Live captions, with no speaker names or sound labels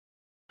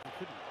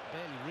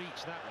barely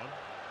reached that one.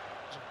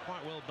 It's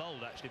quite well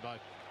bowled actually by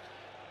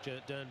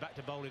Jade Dernbach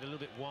to bowl it a little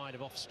bit wide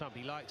of off stump.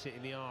 He likes it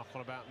in the arc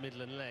on about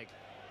middle and leg.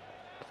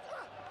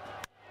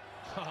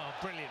 Oh,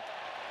 brilliant.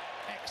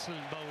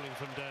 Excellent bowling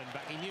from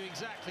Dernbach. He knew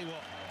exactly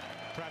what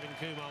Pravin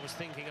Kumar was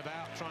thinking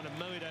about, trying to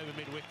mow it over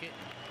mid-wicket.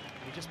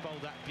 He just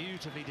bowled that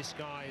beautifully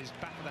disguised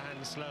back of the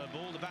hand slower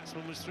ball. The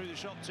batsman was through the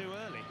shot too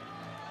early.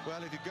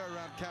 Well, if you go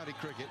around county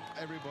cricket,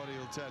 everybody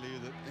will tell you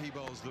that he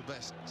bowls the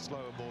best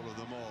slower ball of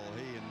them all.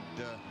 He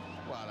and,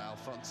 well,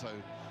 Alfonso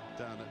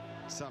down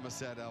at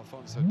Somerset,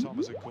 Alfonso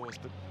Thomas, of course,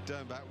 but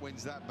Dernbach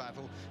wins that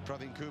battle.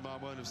 Pravin Kumar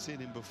won't have seen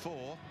him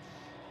before.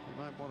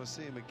 You might want to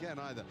see him again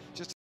either. Just